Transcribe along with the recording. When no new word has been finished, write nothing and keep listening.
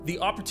The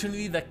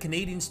opportunity that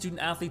Canadian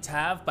student athletes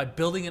have by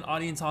building an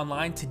audience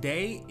online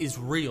today is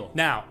real.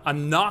 Now,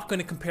 I'm not going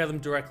to compare them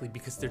directly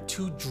because they're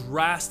two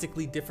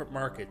drastically different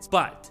markets.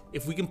 But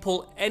if we can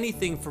pull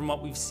anything from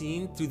what we've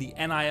seen through the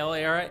NIL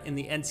era in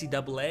the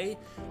NCAA,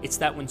 it's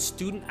that when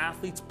student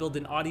athletes build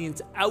an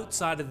audience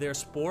outside of their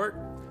sport,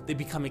 they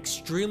become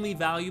extremely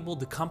valuable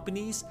to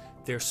companies,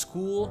 their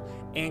school,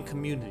 and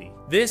community.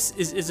 This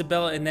is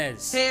Isabella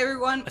Inez. Hey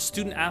everyone. A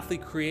student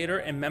athlete creator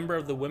and member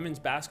of the women's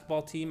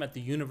basketball team at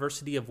the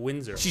University of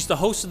Windsor. She's the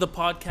host of the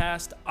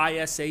podcast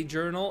ISA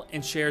Journal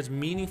and shares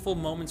meaningful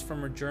moments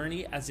from her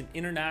journey as an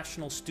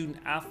international student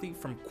athlete,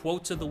 from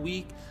quotes of the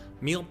week,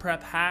 meal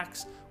prep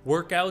hacks,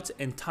 workouts,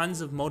 and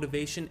tons of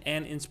motivation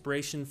and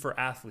inspiration for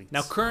athletes.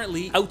 Now,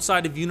 currently,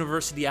 outside of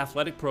university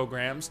athletic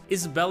programs,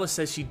 Isabella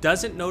says she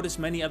doesn't notice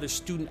many other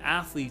student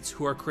athletes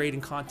who are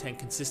creating content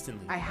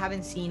consistently. I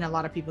haven't seen a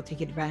lot of people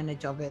take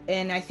advantage of it.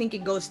 And I think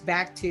it goes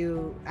back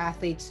to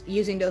athletes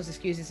using those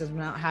excuses as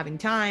not having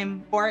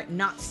time or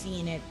not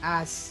seeing it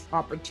as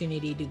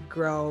opportunity to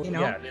grow, you know?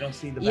 Yeah, they don't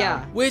see the value.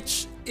 Yeah.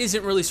 Which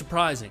isn't really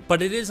surprising,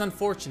 but it is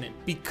unfortunate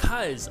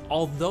because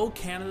although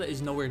Canada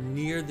is nowhere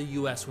near the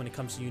US when it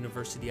comes to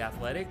university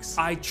athletics,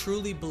 I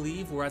truly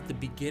believe we're at the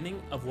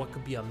beginning of what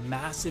could be a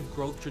massive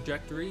growth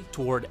trajectory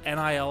toward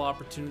NIL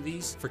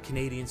opportunities for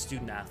Canadian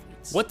student athletes.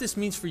 What this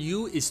means for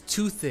you is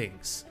two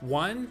things.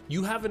 One,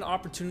 you have an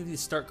opportunity to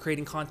start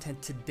creating content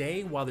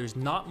today while there's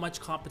not much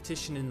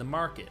competition in the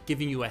market,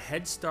 giving you a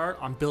head start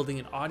on building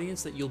an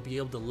audience that you'll be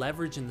able to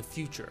leverage in the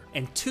future.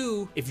 And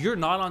two, if you're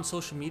not on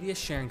social media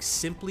sharing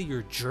simply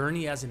your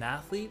journey as an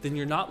athlete, then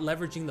you're not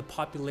leveraging the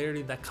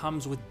popularity that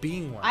comes with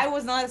being one. I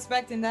was not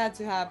expecting that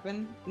to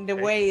happen the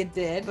way it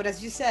did. But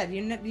as you said,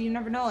 you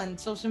never know. And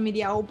social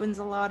media opens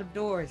a lot of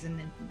doors.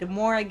 And the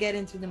more I get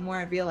into, the more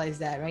I realize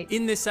that, right?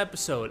 In this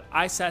episode,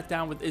 I sat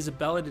down with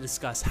Isabella to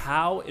discuss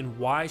how and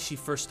why she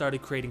first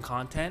started creating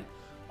content,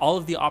 all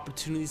of the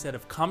opportunities that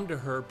have come to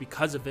her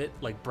because of it,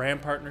 like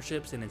brand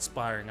partnerships and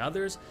inspiring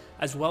others,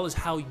 as well as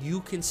how you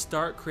can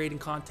start creating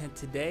content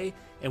today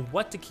and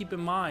what to keep in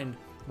mind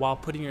while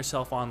putting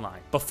yourself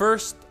online. But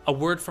first, a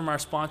word from our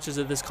sponsors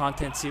of this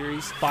content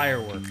series,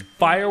 Firework.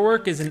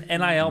 Firework is an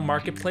NIL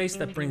marketplace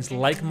that brings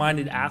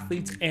like-minded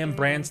athletes and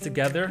brands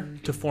together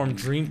to form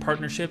dream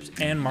partnerships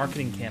and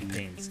marketing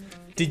campaigns.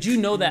 Did you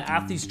know that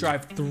athletes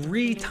drive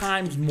 3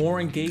 times more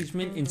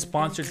engagement in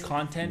sponsored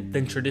content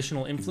than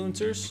traditional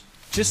influencers?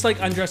 Just like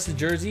Undress the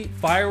Jersey,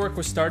 Firework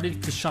was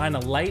started to shine a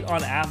light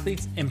on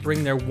athletes and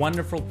bring their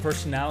wonderful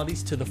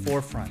personalities to the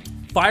forefront.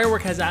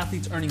 Firework has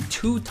athletes earning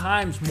 2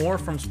 times more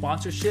from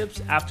sponsorships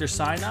after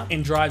sign up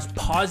and drives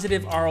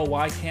positive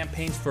ROI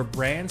campaigns for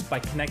brands by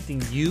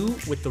connecting you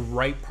with the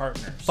right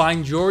partners.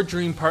 Find your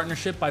dream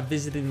partnership by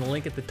visiting the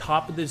link at the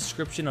top of the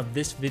description of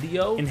this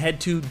video and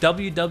head to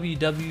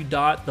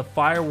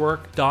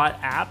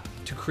www.thefirework.app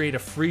to create a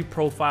free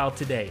profile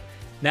today.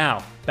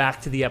 Now,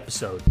 back to the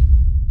episode.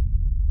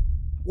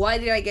 Why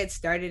did I get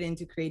started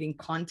into creating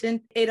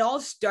content? It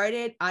all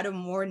started out of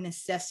more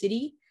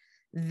necessity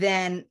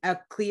than a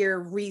clear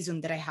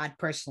reason that I had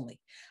personally.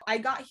 I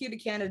got here to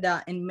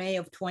Canada in May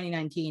of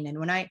 2019. And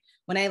when I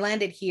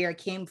landed here, I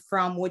came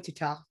from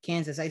Wichita,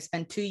 Kansas. I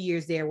spent 2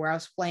 years there where I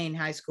was playing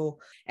high school.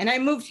 And I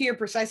moved here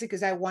precisely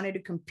because I wanted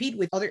to compete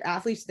with other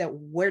athletes that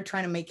were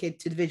trying to make it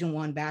to Division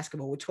I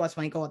basketball, which was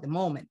my goal at the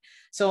moment.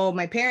 So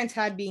my parents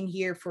had been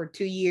here for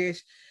 2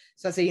 years.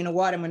 So I said, you know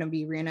what, I'm going to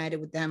be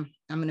reunited with them.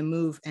 I'm going to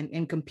move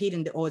and compete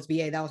in the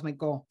OSBA. That was my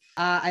goal.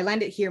 I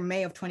landed here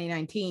May of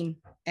 2019,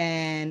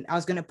 and I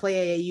was going to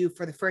play AAU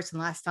for the first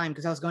and last time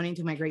because I was going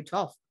into my grade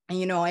 12. And,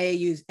 you know,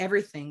 AAU is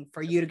everything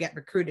for you to get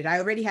recruited. I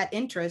already had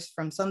interest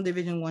from some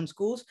Division I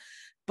schools,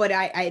 but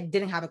I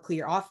didn't have a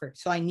clear offer.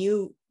 So I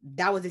knew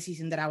that was the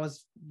season that I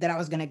was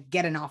going to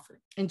get an offer.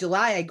 In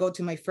July, I go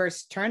to my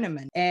first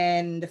tournament,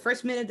 and the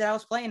first minute that I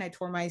was playing, I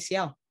tore my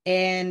ACL,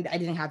 and I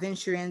didn't have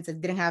insurance. I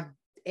didn't have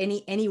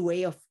any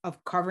way of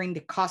covering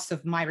the cost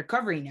of my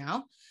recovery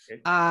now.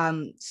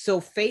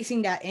 So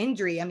facing that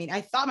injury, I mean,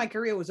 I thought my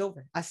career was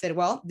over. I said,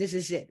 well, this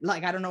is it.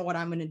 Like, I don't know what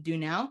I'm going to do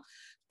now.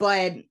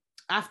 But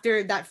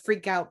after that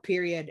freak out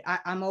period,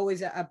 I'm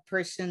always a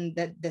person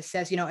that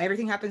says, you know,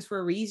 everything happens for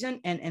a reason,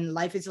 and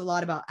life is a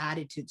lot about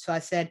attitude. So I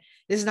said,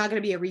 this is not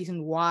going to be a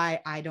reason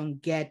why I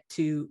don't get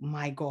to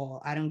my goal.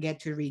 I don't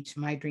get to reach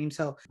my dream.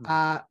 So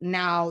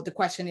now the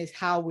question is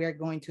how we're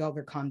going to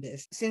overcome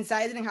this. Since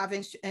I didn't have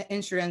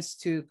insurance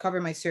to cover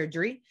my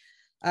surgery,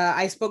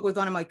 I spoke with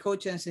one of my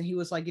coaches, and he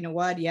was like, you know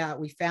what? Yeah,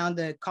 we found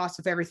the cost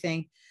of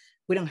everything.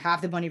 We don't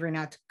have the money right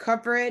now to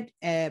cover it,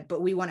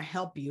 but we want to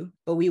help you.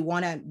 But we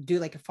want to do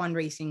like a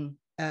fundraising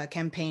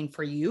campaign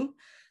for you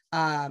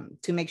to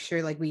make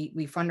sure like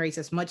we fundraise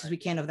as much as we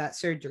can of that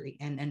surgery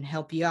and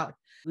help you out.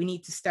 We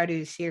need to start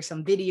to share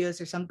some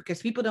videos or something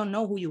because people don't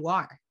know who you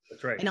are.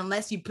 That's right. And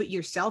unless you put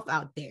yourself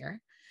out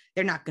there,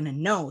 they're not going to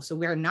know. So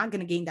we're not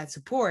going to gain that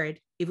support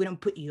if we don't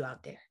put you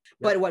out there.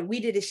 Yep. But what we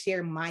did is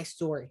share my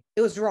story.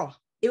 It was raw.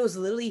 It was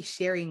literally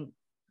sharing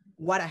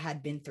what I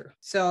had been through.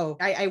 So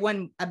I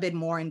went a bit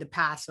more in the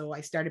past. So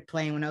I started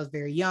playing when I was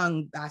very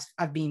young.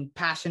 I've been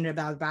passionate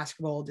about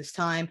basketball all this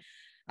time.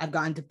 I've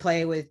gotten to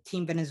play with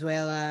Team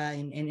Venezuela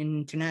in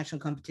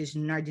international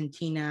competition in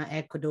Argentina,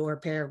 Ecuador,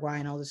 Paraguay,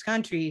 and all those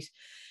countries.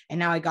 And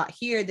now I got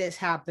here, this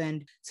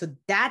happened. So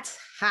that's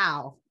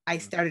how I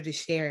started to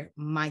share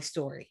my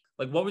story.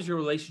 Like, what was your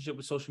relationship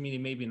with social media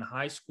maybe in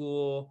high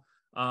school?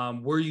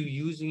 Were you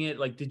using it?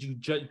 Like, did you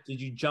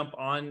jump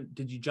on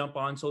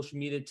social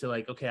media to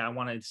like, okay, I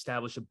want to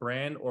establish a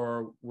brand,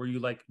 or were you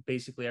like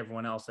basically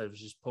everyone else that was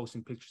just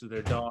posting pictures of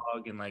their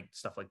dog and like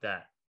stuff like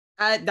that?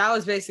 That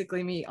was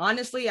basically me.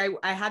 Honestly,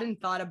 I hadn't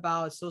thought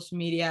about social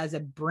media as a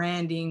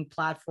branding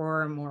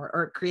platform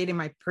or creating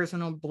my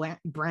personal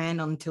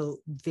brand until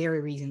very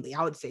recently.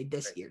 I would say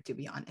this year, to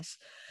be honest.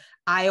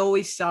 I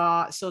always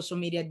saw social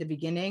media at the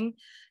beginning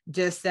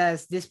just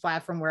as this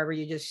platform wherever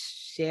you just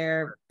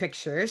share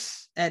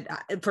pictures. And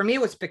for me,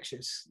 it was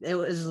pictures. It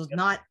was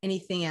not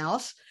anything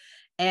else.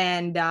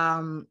 And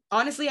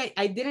honestly,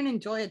 I didn't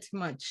enjoy it too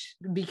much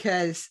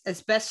because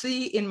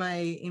especially in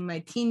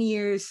my teen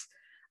years,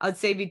 I would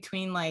say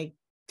between like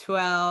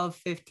 12,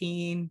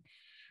 15,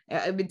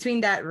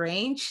 between that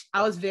range,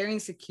 I was very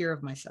insecure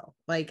of myself.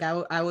 Like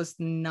I was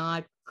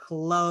not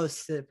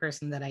close to the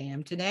person that I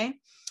am today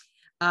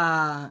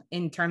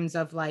in terms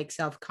of like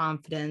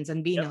self-confidence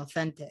and being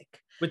authentic.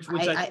 Which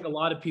I think a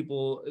lot of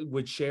people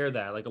would share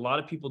that. Like a lot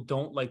of people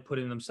don't like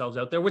putting themselves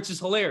out there, which is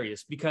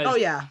hilarious because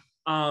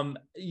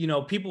you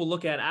know, people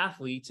look at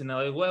athletes and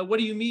they're like, well, what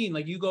do you mean?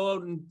 Like you go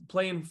out and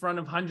play in front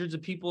of hundreds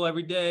of people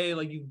every day.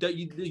 Like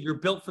you're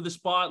built for the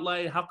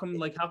spotlight. How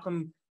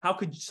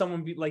could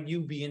someone be like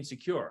you be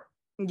insecure?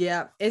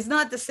 Yeah, it's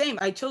not the same.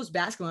 I chose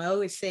basketball. I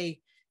always say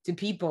to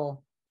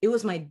people, it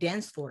was my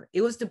dance floor.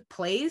 It was the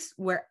place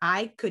where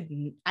I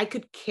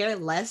could care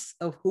less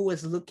of who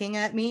was looking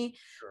at me,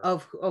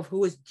 of who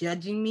was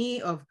judging me,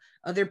 of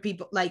other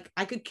people. Like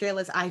I could care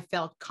less. I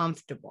felt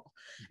comfortable.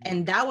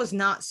 And that was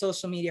not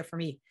social media for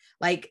me.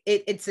 Like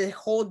it's a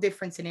whole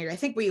different scenario. I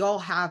think we all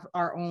have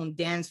our own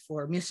dance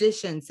floor.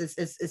 Musicians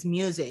is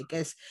music,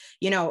 as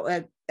you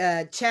know,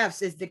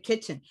 chefs is the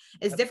kitchen.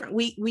 It's different.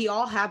 We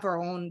all have our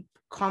own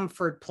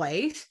comfort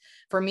place.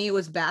 For me, it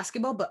was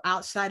basketball, but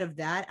outside of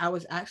that, I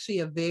was actually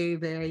a very,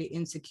 very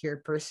insecure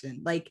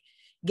person. Like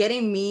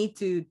getting me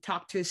to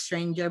talk to a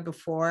stranger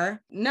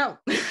before, no,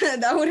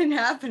 that wouldn't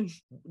happen.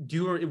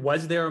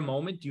 Was there a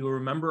moment? Do you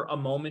remember a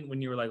moment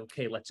when you were like,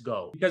 okay, let's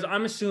go? Because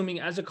I'm assuming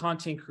as a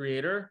content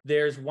creator,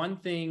 there's one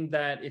thing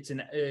that it's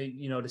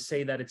to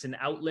say that it's an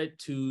outlet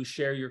to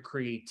share your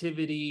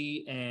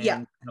creativity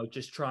and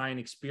just try and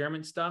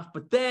experiment stuff.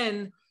 But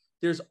then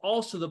there's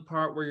also the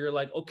part where you're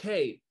like,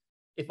 okay,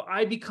 if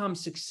I become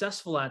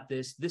successful at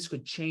this, this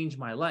could change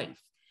my life.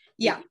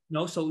 Yeah.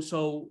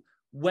 So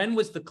when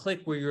was the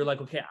click where you're like,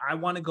 okay, I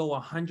want to go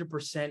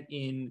 100%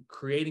 in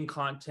creating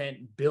content,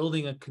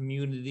 building a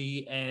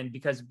community? And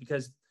because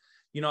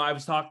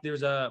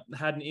I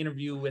had an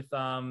interview with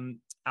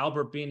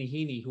Albert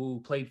Bianahini,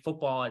 who played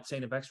football at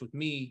St. FX with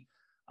me.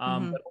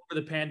 But over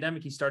the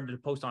pandemic, he started to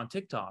post on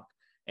TikTok.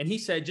 And he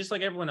said, just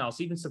like everyone else,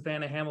 even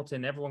Savannah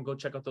Hamilton, everyone go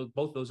check out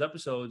both those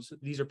episodes.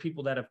 These are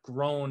people that have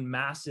grown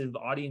massive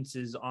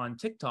audiences on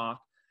TikTok.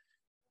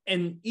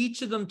 And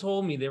each of them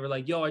told me, they were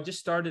like, yo, I just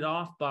started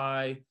off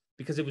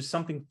because it was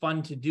something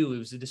fun to do. It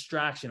was a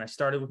distraction. I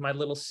started with my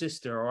little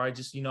sister, or I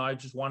just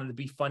wanted to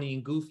be funny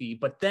and goofy.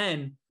 But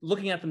then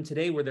looking at them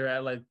today where they're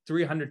at like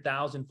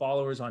 300,000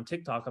 followers on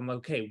TikTok, I'm like,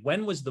 okay,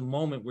 when was the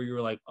moment where you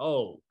were like,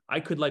 oh, I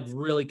could like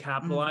really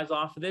capitalize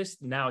off of this?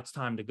 Now it's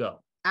time to go.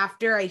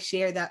 After I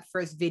shared that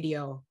first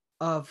video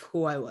of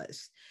who I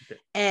was. Okay.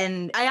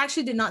 And I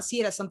actually did not see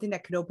it as something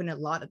that could open a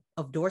lot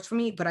of doors for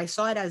me, but I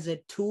saw it as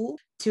a tool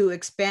to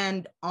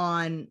expand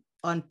on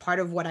part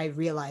of what I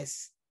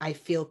realized I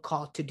feel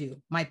called to do,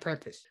 my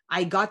purpose.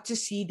 I got to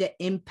see the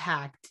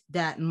impact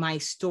that my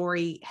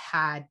story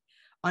had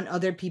on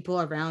other people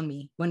around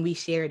me when we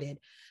shared it.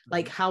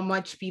 Like how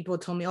much people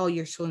told me, oh,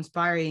 you're so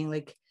inspiring.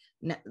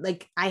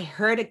 Like I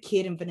heard a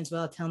kid in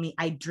Venezuela tell me,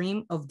 I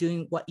dream of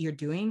doing what you're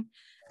doing.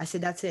 I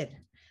said, that's it.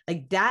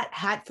 Like that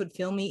had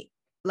fulfilled me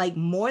like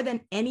more than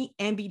any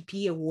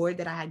MVP award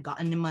that I had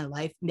gotten in my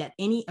life, that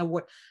any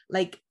award,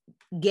 like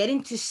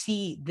getting to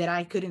see that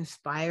I could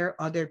inspire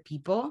other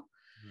people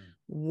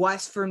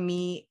was for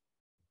me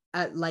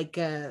like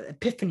a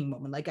epiphany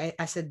moment. Like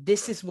I said,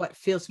 this is what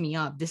fills me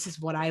up. This is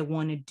what I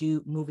want to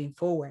do moving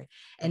forward.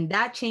 And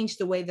that changed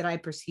the way that I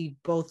perceive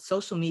both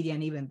social media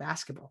and even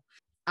basketball.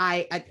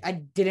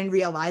 I didn't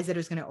realize that it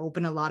was going to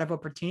open a lot of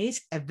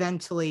opportunities.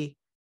 Eventually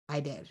I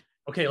did.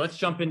 Okay, let's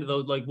jump into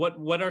those. Like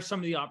what are some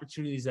of the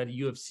opportunities that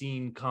you have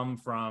seen come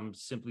from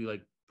simply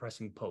like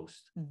pressing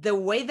post? The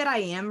way that I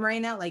am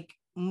right now, like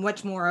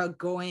much more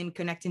outgoing,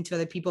 connecting to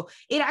other people,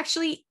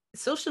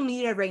 social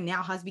media right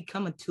now has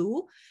become a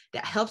tool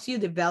that helps you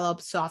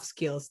develop soft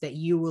skills that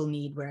you will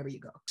need wherever you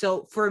go.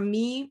 So for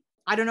me,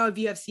 I don't know if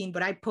you have seen,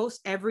 but I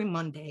post every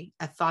Monday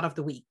a thought of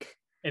the week.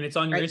 And it's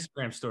on your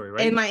Instagram story,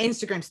 right? In my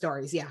Instagram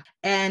stories, yeah.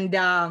 And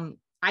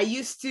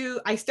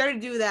I started to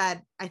do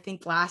that, I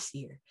think last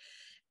year.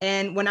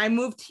 And when I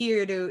moved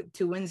here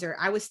to Windsor,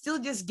 I was still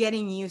just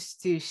getting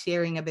used to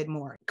sharing a bit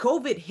more.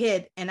 COVID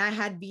hit and I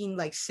had been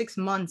like 6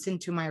 months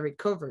into my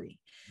recovery.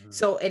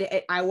 So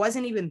I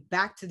wasn't even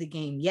back to the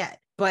game yet.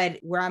 But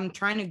where I'm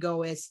trying to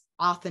go is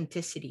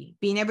authenticity.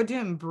 Being able to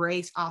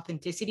embrace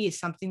authenticity is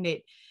something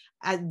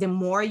that the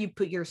more you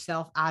put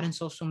yourself out in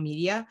social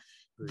media,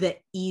 the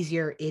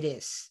easier it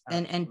is.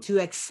 And to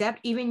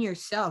accept even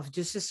yourself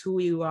just as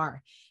who you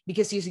are,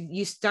 because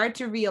you start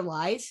to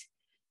realize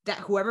that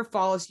whoever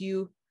follows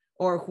you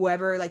or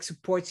whoever like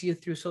supports you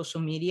through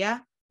social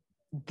media,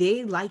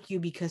 they like you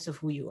because of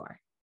who you are.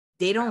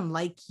 They don't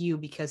like you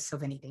because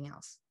of anything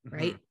else,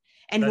 right?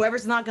 And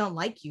whoever's not going to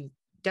like you,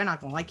 they're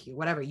not going to like you,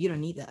 whatever. You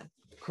don't need that.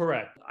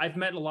 Correct. I've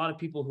met a lot of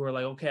people who are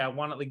like, okay, I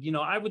want to, like, you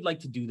know, I would like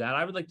to do that.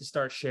 I would like to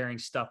start sharing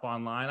stuff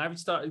online. I would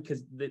start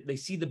because they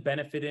see the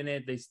benefit in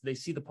it. They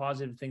see the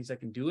positive things that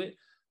can do it,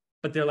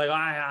 but they're like,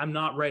 I'm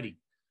not ready.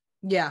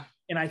 Yeah.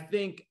 And I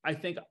think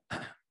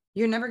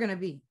you're never going to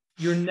be.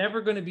 You're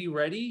never going to be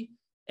ready.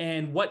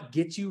 And what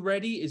gets you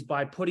ready is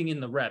by putting in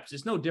the reps.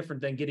 It's no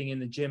different than getting in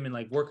the gym and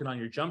like working on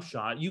your jump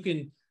shot. You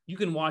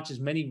can watch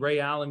as many Ray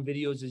Allen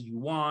videos as you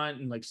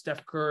want and like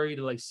Steph Curry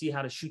to like see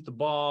how to shoot the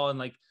ball and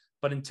like,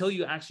 but until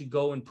you actually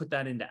go and put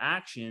that into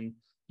action,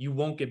 you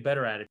won't get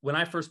better at it. When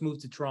I first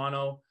moved to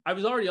Toronto, I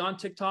was already on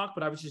TikTok,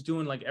 but I was just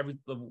doing like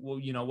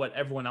what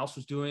everyone else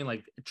was doing,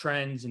 like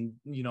trends and,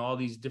 all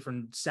these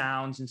different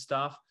sounds and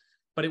stuff.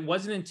 But it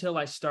wasn't until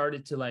I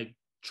started to like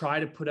try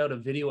to put out a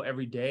video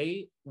every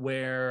day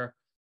where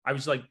I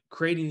was like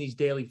creating these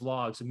daily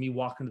vlogs of me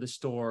walking to the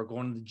store,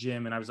 going to the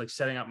gym, and I was like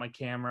setting up my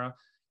camera.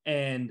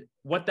 And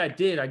what that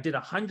did, I did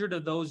 100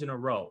 of those in a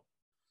row.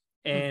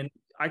 And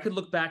I could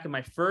look back at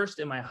my first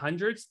and my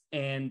hundreds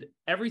and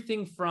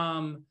everything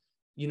from,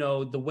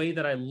 the way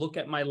that I look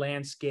at my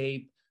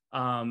landscape,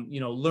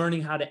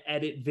 learning how to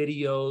edit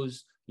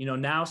videos,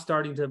 now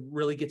starting to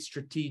really get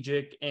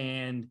strategic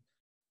and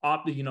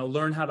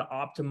learn how to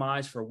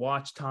optimize for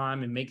watch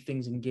time and make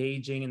things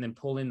engaging and then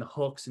pull in the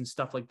hooks and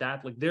stuff like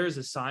that. Like there is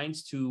a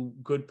science to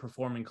good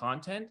performing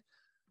content.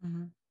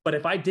 But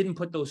if I didn't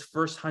put those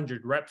first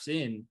 100 reps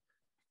in,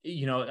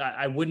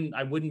 I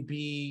wouldn't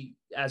be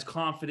as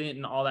confident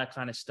and all that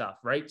kind of stuff.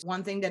 Right.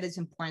 One thing that is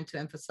important to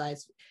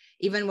emphasize,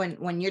 even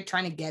when you're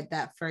trying to get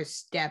that first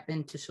step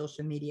into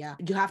social media,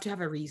 you have to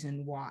have a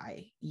reason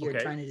why you're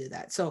trying to do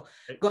that. So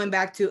going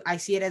back to, I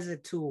see it as a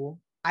tool.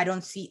 I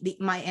don't see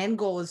my end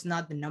goal is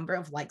not the number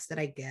of likes that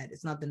I get.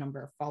 It's not the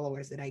number of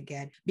followers that I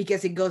get,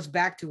 because it goes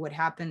back to what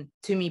happened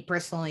to me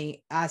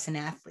personally as an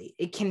athlete.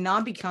 It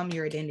cannot become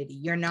your identity.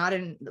 You're not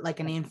like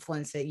an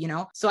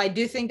influencer, So I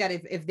do think that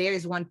if there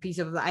is one piece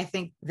of, I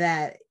think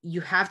that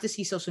you have to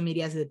see social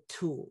media as a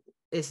tool.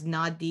 It's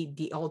not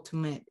the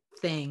ultimate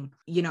thing,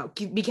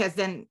 because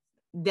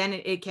then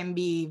it can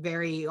be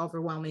very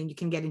overwhelming. You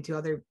can get into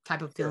other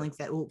type of feelings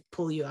that will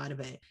pull you out of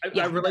it.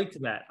 I relate to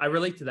that. I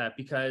relate to that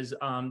because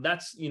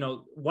that's,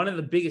 one of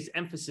the biggest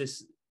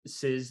emphases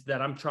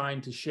that I'm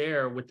trying to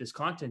share with this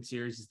content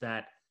series is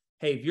that,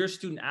 hey, if you're a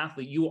student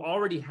athlete, you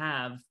already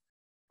have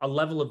a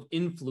level of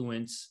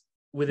influence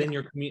within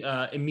your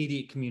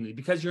immediate community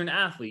because you're an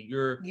athlete.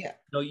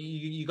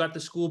 You got the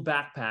school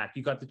backpack,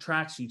 you got the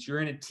tracksuits, you're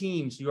in a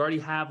team. So you already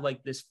have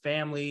like this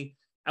family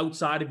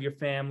outside of your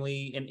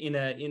family and in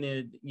a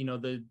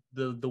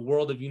the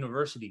world of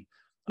university.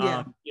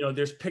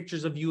 There's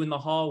pictures of you in the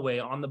hallway,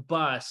 on the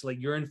bus, like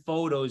you're in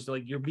photos,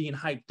 like you're being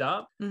hyped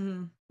up.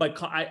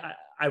 But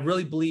I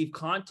really believe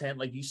content,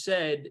 like you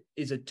said,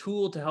 is a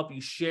tool to help you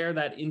share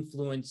that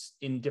influence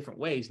in different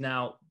ways.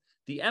 Now,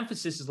 the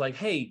emphasis is like,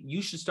 hey,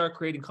 you should start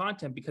creating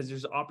content because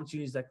there's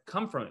opportunities that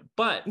come from it.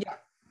 But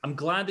I'm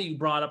glad that you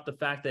brought up the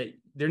fact that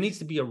there needs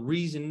to be a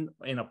reason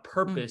and a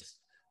purpose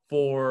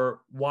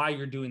for why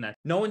you're doing that.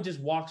 No one just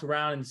walks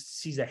around and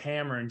sees a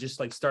hammer and just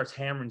like starts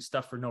hammering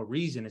stuff for no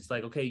reason. It's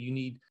like, okay, you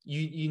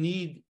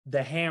need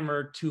the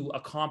hammer to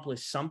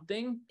accomplish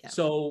something.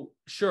 So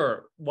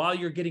sure, while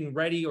you're getting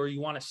ready or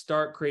you want to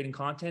start creating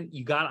content,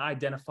 you got to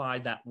identify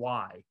that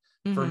why.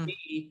 For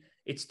me,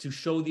 it's to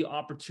show the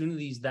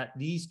opportunities that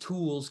these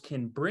tools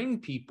can bring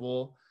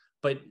people,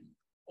 but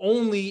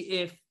only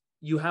if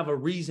you have a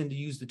reason to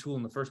use the tool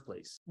in the first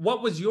place.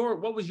 What was your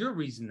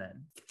reason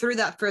then? Through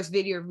that first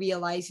video,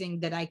 realizing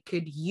that I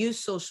could use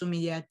social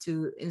media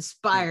to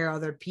inspire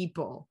other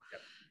people.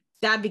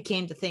 That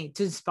became the thing,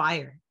 to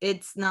inspire.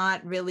 It's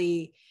not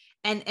really,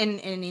 and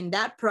in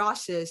that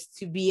process,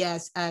 to be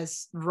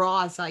as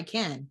raw as I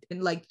can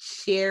and like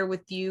share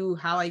with you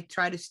how I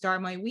try to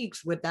start my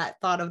weeks with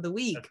that thought of the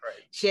week.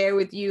 Share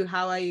with you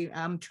how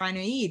I'm trying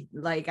to eat.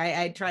 Like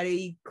I try to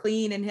eat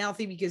clean and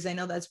healthy because I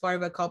know that's part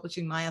of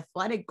accomplishing my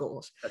athletic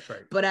goals.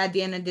 But at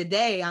the end of the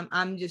day,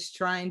 I'm just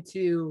trying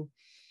to,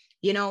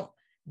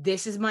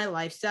 this is my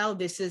lifestyle.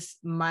 This is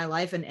my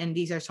life. And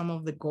these are some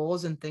of the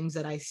goals and things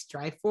that I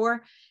strive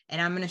for.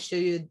 And I'm going to show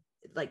you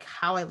like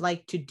how I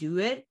like to do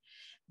it,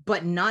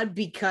 but not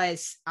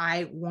because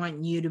I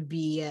want you to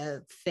be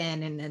a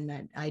fan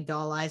and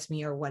idolize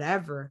me or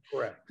whatever,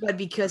 but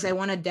because I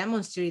want to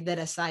demonstrate that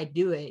as I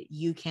do it,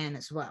 you can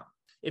as well.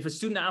 If a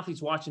student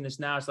athlete's watching this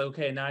now, it's like,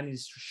 okay, now I need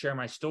to share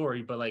my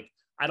story, but like,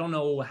 I don't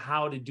know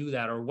how to do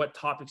that or what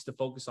topics to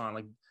focus on.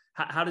 Like,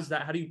 How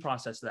do you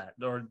process that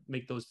or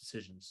make those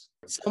decisions?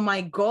 So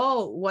my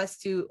goal was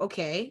to,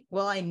 okay,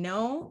 well, I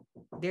know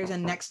there's a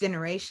next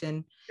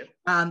generation.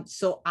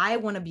 So I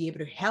want to be able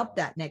to help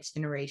that next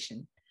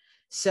generation.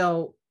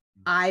 So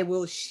I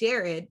will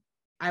share it.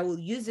 I will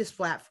use this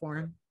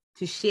platform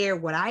to share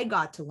what I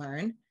got to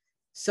learn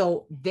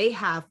so they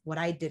have what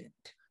I didn't.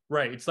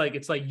 Right. It's like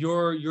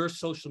your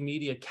social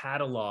media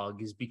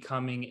catalog is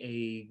becoming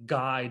a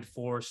guide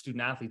for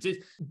student athletes.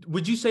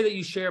 Would you say that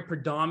you share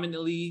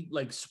predominantly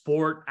like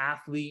sport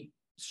athlete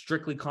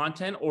strictly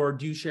content, or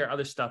do you share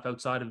other stuff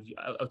outside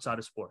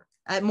of sport?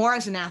 More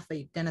as an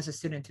athlete than as a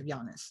student, to be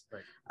honest.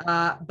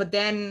 Right. But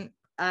then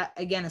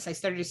again, as I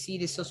started to see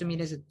this social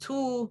media as a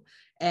tool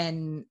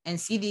and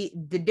see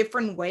the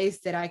different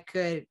ways that I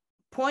could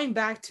point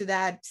back to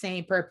that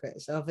same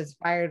purpose of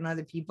inspiring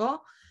other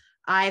people,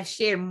 I've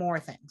shared more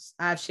things.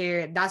 That's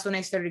when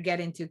I started to get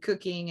into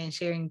cooking and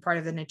sharing part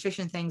of the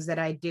nutrition things that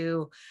I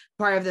do,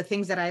 part of the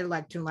things that I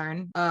like to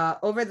learn.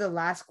 Over the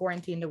last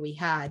quarantine that we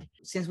had,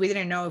 since we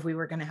didn't know if we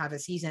were going to have a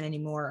season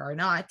anymore or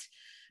not,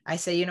 I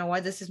say, you know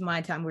what, this is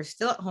my time. We're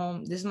still at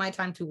home. This is my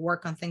time to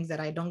work on things that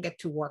I don't get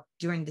to work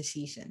during the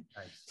season.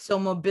 Nice. So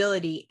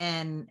mobility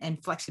and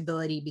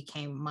flexibility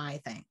became my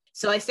thing.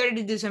 So I started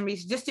to do some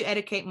research just to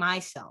educate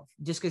myself,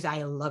 just because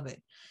I love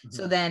it. Mm-hmm.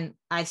 So then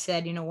I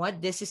said, you know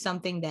what, this is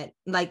something that,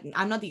 like,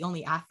 I'm not the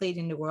only athlete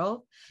in the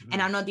world, mm-hmm.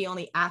 and I'm not the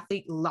only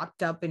athlete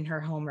locked up in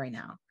her home right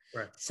now.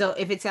 Right. So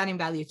if it's adding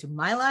value to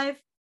my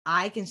life,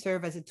 I can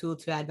serve as a tool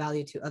to add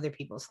value to other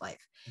people's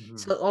life. Mm-hmm.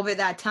 So over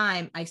that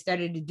time, I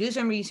started to do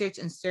some research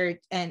and search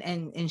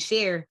and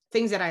share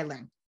things that I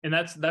learned. And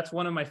that's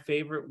one of my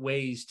favorite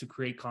ways to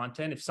create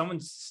content. If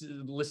someone's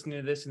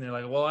listening to this and they're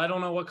like, well, I don't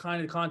know what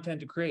kind of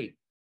content to create,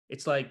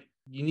 it's like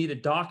you need to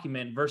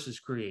document versus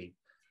create.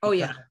 Oh,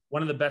 yeah.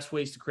 One of the best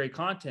ways to create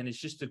content is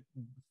just to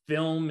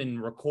film and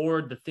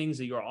record the things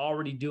that you're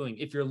already doing.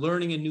 If you're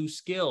learning a new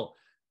skill,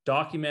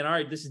 document, all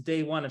right, this is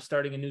day one of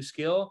starting a new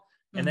skill.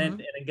 And then, and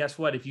then guess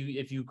what? If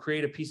you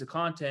create a piece of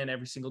content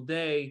every single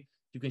day,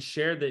 you can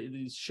share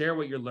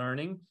what you're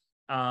learning.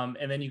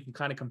 And then you can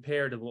kind of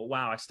compare to, well,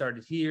 wow, I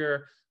started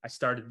here, I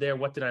started there.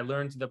 What did I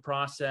learn through the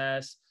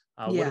process?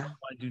 What do I want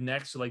to do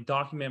next? So like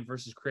document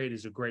versus create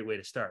is a great way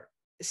to start.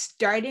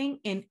 Starting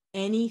in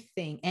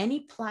anything,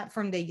 any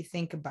platform that you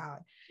think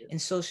about in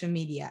social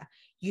media,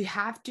 you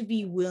have to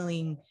be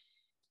willing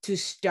to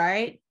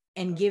start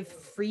and give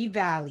free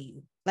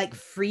value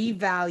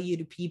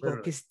to people,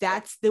 because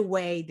that's the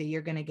way that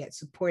you're going to get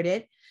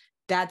supported.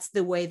 That's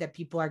the way that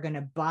people are going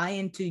to buy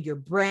into your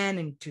brand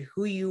and to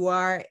who you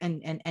are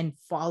and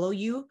follow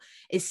you,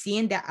 is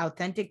seeing that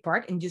authentic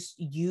part and just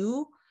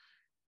you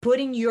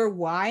putting your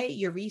why,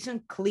 your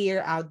reason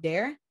clear out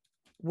there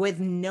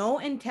with no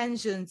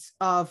intentions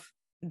of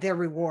the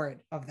reward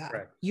of that.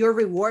 Right. Your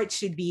reward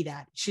should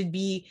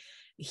be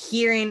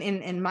hearing,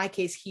 in my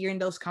case, hearing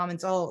those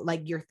comments, oh,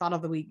 like your thought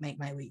of the week make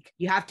my week.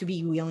 You have to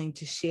be willing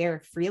to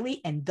share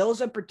freely, and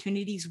those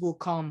opportunities will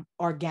come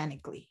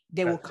organically.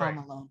 They will come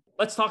alone.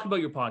 Let's talk about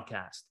your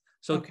podcast.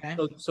 So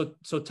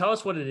tell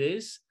us what it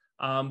is.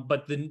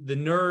 But the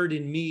nerd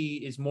in me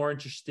is more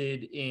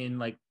interested in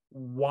like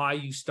why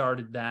you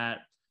started that,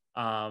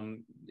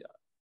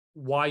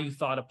 why you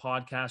thought a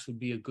podcast would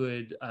be a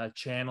good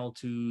channel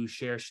to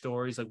share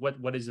stories. Like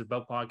what is it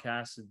about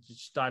podcasts?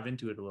 Just dive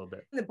into it a little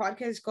bit. The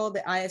podcast is called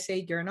the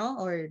ISA Journal,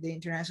 or the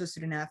International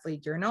Student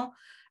Athlete Journal.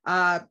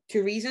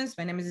 Two reasons.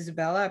 My name is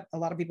Isabella. A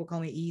lot of people call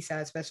me Isa,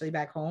 especially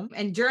back home.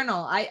 And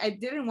journal, I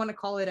didn't want to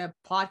call it a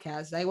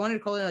podcast. I wanted to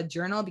call it a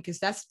journal because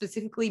that's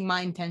specifically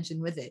my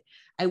intention with it.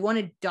 I want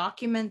to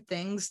document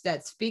things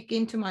that speak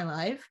into my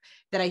life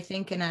that I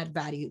think can add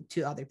value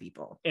to other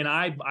people. And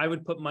I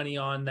would put money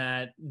on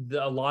that.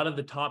 A lot of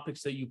the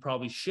topics that you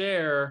probably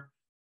share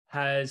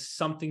has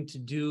something to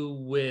do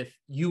with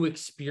you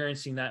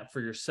experiencing that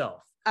for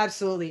yourself.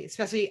 Absolutely,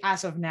 especially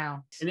as of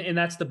now. And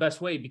that's the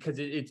best way, because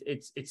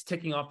it's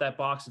ticking off that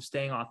box of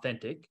staying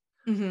authentic.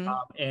 Mm-hmm.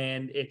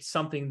 And it's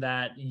something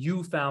that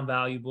you found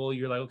valuable.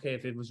 You're like, okay,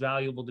 if it was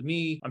valuable to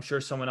me, I'm sure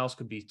someone else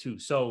could be too.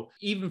 So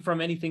even from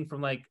anything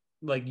from like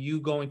you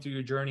going through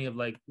your journey of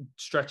like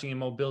stretching and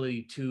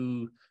mobility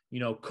to, you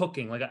know,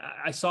 cooking. Like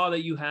I saw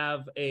that you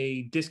have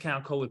a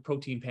discount code with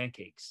Protein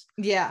Pancakes.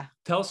 Yeah.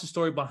 Tell us the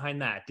story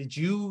behind that. Did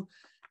you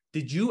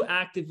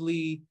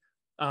actively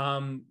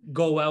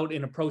go out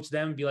and approach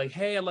them and be like,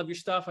 hey, I love your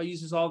stuff, I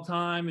use this all the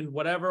time and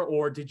whatever?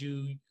 Or did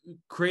you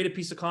create a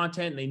piece of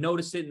content and they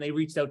noticed it and they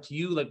reached out to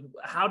you? Like,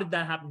 how did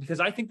that happen? Because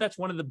I think that's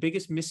one of the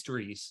biggest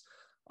mysteries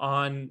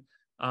on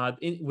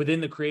within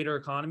the creator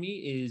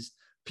economy is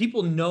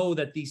people know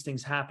that these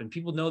things happen.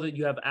 People know that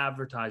you have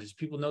advertisers.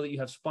 People know that you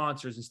have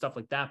sponsors and stuff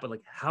like that. But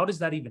like, how does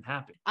that even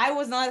happen? I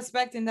was not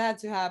expecting that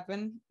to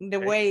happen the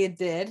way it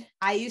did.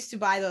 I used to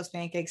buy those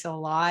pancakes a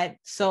lot.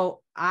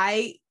 So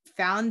I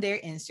found their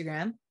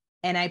Instagram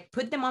And I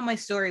put them on my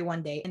story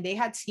one day, and they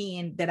had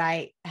seen that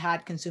I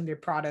had consumed their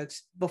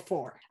products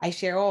before. I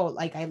share, oh,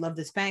 like I love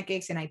this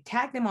pancakes, and I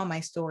tagged them on my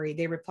story.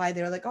 They replied,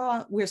 they were like,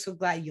 oh, we're so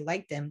glad you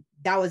like them.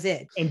 That was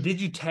it. And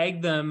did you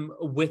tag them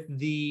with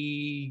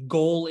the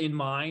goal in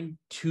mind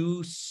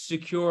to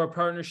secure a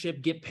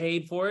partnership, get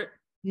paid for it?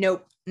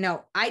 Nope.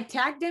 No, I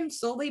tagged them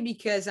solely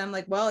because I'm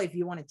like, well, if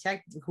you want to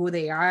check who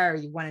they are, or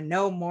you want to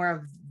know more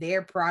of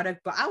their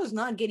product, but I was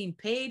not getting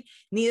paid.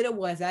 Neither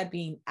was I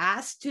being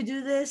asked to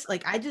do this.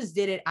 Like, I just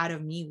did it out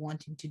of me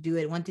wanting to do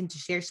it, wanting to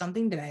share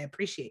something that I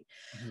appreciate.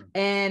 Mm-hmm.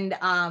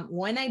 And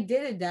when I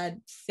did it that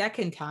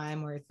second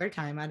time or third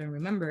time, I don't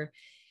remember,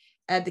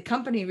 the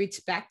company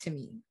reached back to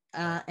me.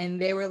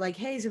 And they were like,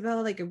 hey,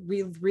 Isabella, like,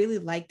 we really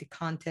like the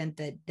content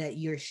that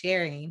you're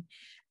sharing.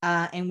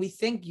 And we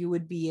think you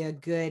would be a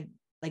good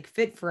like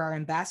fit for our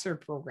ambassador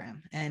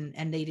program.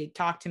 And they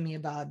talked to me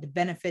about the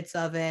benefits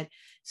of it.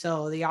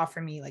 So they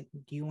offered me like,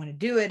 do you want to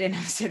do it? And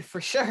I said, for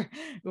sure.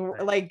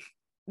 Right. Like,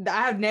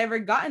 I've never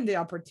gotten the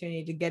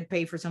opportunity to get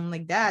paid for something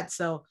like that.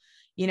 So,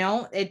 you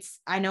know,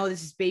 I know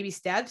this is baby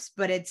steps,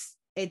 but it's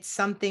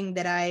something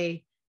that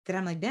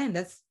I'm like, damn,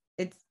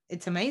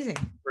 it's amazing.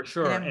 For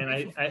sure.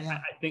 And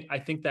I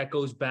think that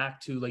goes back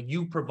to, like,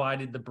 you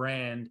provided the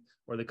brand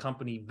or the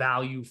company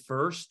value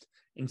first,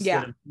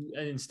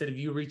 instead of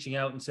you reaching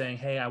out and saying,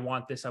 hey, I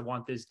want this,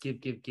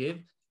 give.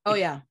 Oh,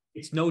 yeah.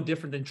 It's no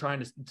different than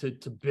trying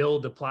to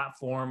build a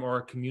platform or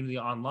a community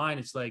online.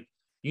 It's like,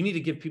 you need to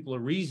give people a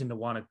reason to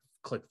want to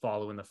click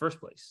follow in the first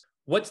place.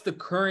 What's the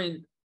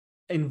current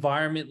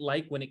environment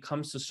like when it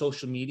comes to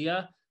social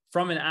media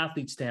from an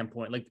athlete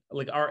standpoint?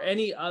 Like are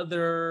any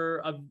other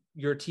of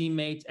your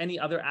teammates, any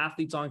other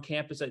athletes on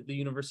campus at the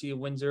University of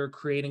Windsor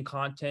creating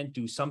content?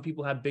 Do some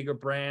people have bigger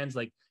brands?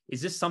 Like,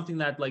 is this something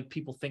that like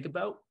people think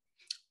about?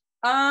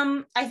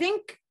 I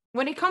think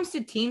when it comes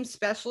to teams,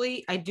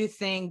 especially, I do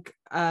think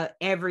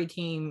every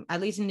team,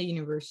 at least in the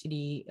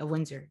University of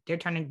Windsor, they're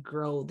trying to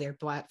grow their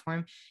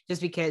platform,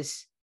 just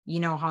because you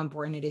know how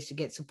important it is to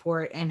get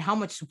support and how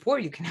much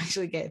support you can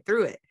actually get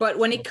through it. But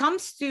when it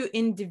comes to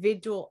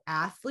individual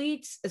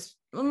athletes,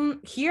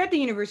 here at the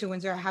University of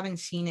Windsor, I haven't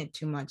seen it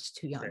too much,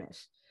 to be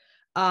honest.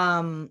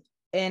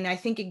 And I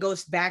think it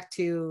goes back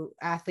to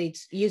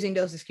athletes using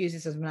those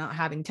excuses as not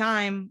having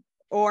time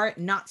or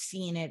not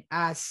seeing it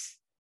as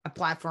a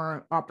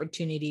platform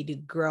opportunity to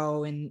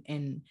grow and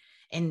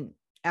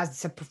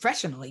as a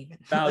professional, even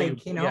value.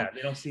 Like, you know, yeah,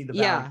 they don't see the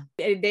value.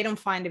 Yeah, they don't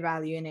find the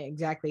value in it.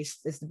 Exactly,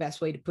 is the best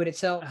way to put it.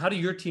 So how do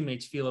your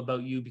teammates feel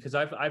about you? Because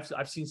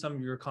I've seen some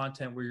of your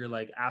content where you're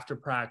like, after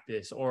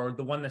practice, or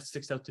the one that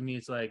sticks out to me,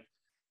 it's like,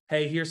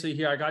 hey, here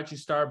I got you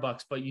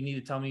Starbucks, but you need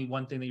to tell me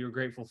one thing that you're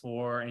grateful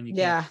for. And you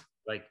can't,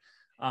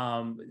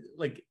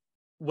 like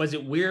was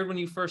it weird when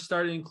you first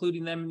started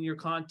including them in your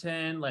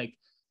content? Like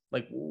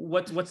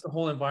what's the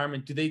whole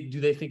environment? Do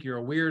they think you're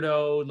a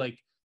weirdo? Like,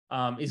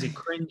 is it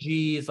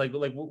cringy? It's like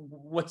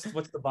what's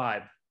the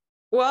vibe?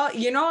 Well,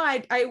 you know,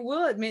 I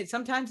will admit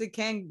sometimes it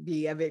can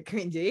be a bit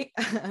cringy,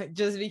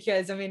 just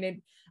because, I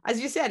mean,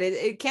 as you said,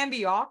 it can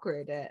be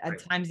awkward at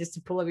times, just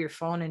to pull up your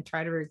phone and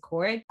try to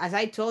record. As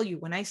I told you,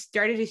 when I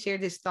started to share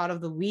this thought of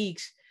the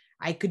weeks,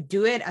 I could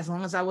do it as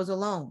long as I was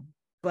alone,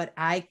 but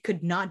I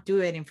could not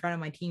do it in front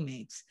of my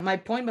teammates. My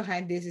point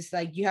behind this is,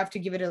 like, you have to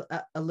give it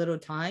a little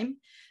time,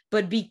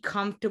 but be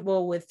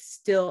comfortable with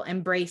still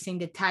embracing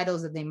the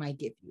titles that they might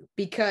give you.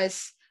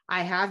 Because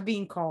I have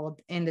been called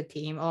in the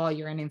team, oh,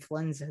 you're an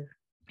influencer,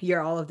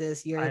 you're all of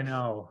this, I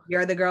know,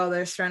 you're the girl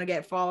that's trying to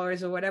get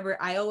followers or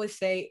whatever. I always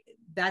say,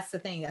 that's the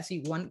thing. That's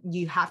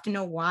you have to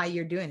know why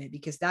you're doing it,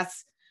 because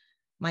that's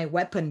my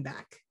weapon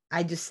back.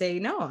 I just say,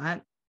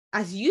 no,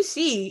 as you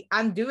see,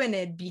 I'm doing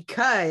it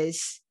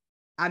because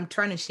I'm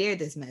trying to share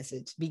this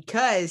message,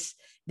 because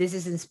this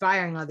is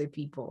inspiring other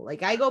people.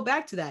 Like, I go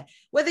back to that.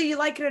 Whether you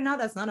like it or not,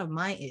 that's none of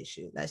my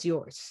issue. That's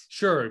yours.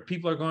 Sure.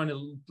 People are going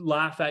to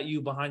laugh at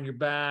you behind your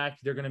back.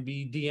 They're going to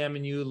be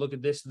DMing you. Look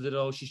at this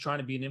little, she's trying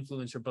to be an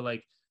influencer, but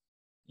like,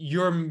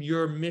 your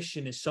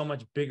mission is so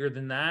much bigger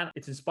than that.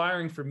 It's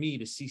inspiring for me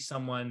to see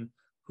someone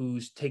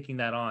who's taking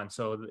that on.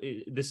 So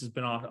this has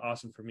been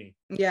awesome for me.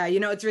 Yeah.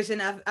 You know, it's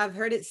recent. I've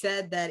heard it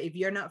said that if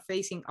you're not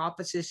facing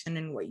opposition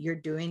in what you're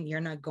doing,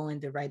 you're not going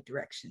the right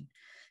direction.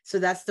 So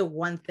that's the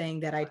one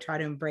thing that I try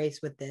to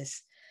embrace with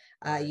this.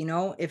 You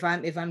know, if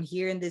I'm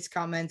hearing these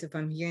comments, if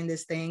I'm hearing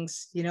these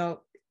things, you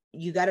know,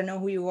 you got to know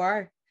who you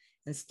are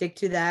and stick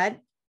to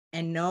that,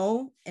 and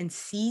know and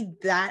see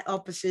that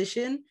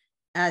opposition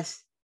as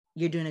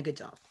you're doing a good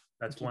job.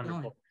 That's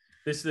wonderful. Going.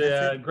 This is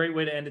a great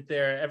way to end it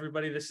there.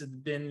 Everybody, this has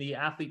been the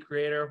Athlete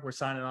Creator. We're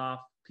signing off.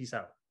 Peace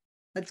out.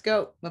 Let's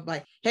go.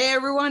 Bye-bye. Hey,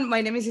 everyone.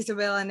 My name is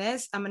Isabella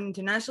Inez. I'm an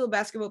international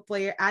basketball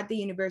player at the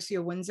University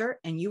of Windsor,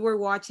 and you are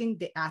watching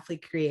The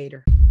Athlete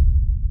Creator.